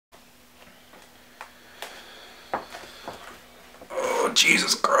Oh,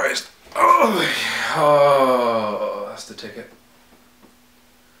 Jesus Christ. Oh, that's the ticket.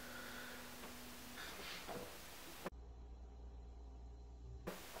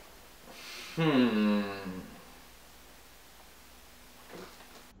 Hmm.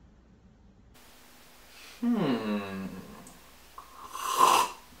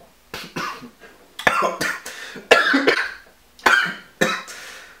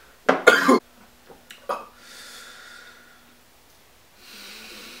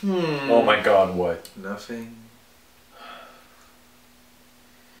 Oh my god, what? Nothing.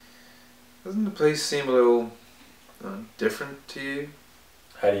 Doesn't the place seem a little different to you?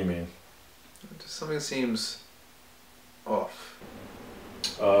 How do you mean? Just something seems off.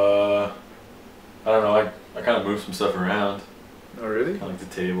 I don't know, I kind of moved some stuff around. Oh, really? Kind of like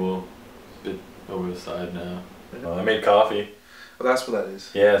the table, a bit over the side now. Yeah. I made coffee. Oh, that's what that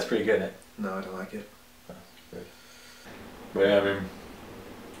is. Yeah, it's pretty good. No, I don't like it. But yeah, I mean,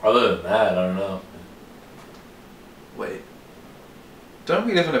 other than that, I don't know. Wait. Don't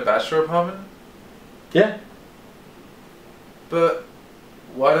we live in a bachelor apartment? Yeah. But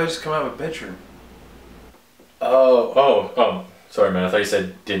why did I just come out of a bedroom? Oh. Sorry, man. I thought you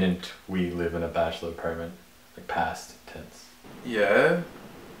said, didn't we live in a bachelor apartment? Like past tense. Yeah.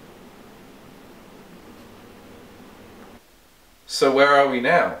 So where are we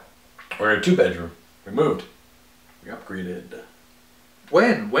now? We're in a 2-bedroom. We moved. We upgraded.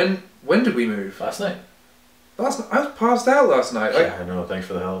 When? When did we move? Last night. Last night? I was passed out last night. Yeah, I know. Thanks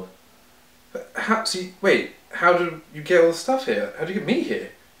for the help. How? See, wait. How did you get all the stuff here? How did you get me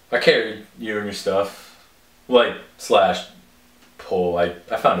here? I carried you and your stuff. Like, slash pull. I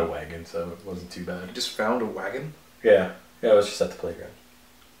found a wagon, so it wasn't too bad. You just found a wagon? Yeah. Yeah, I was just at the playground.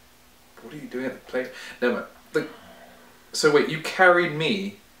 What are you doing at the play? Never mind. Look. So wait, you carried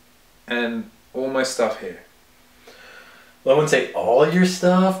me and all my stuff here. Well, I wouldn't say all your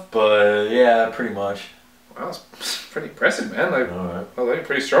stuff, but yeah, pretty much. Wow, that's pretty impressive, man. Like, Alright. well, they're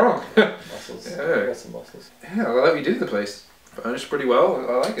pretty strong. Muscles. Yeah. I got some muscles. Yeah, I like you did the place. Furnished pretty well.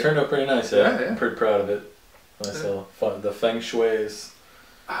 I like it. Turned out pretty nice, yeah. Yeah. I'm pretty proud of it. Myself. The feng shui is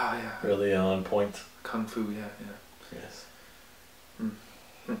Ah, yeah. really on point. Kung fu, yeah. Yes.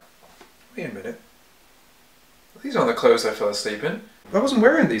 Wait a minute. These aren't the clothes I fell asleep in. I wasn't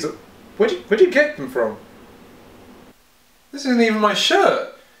wearing these. Where'd you get them from? This isn't even my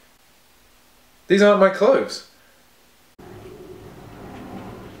shirt. These aren't my clothes.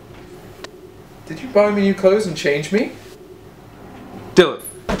 Did you buy me new clothes and change me? Dylan.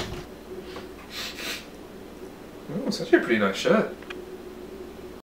 Oh, it's actually a pretty nice shirt.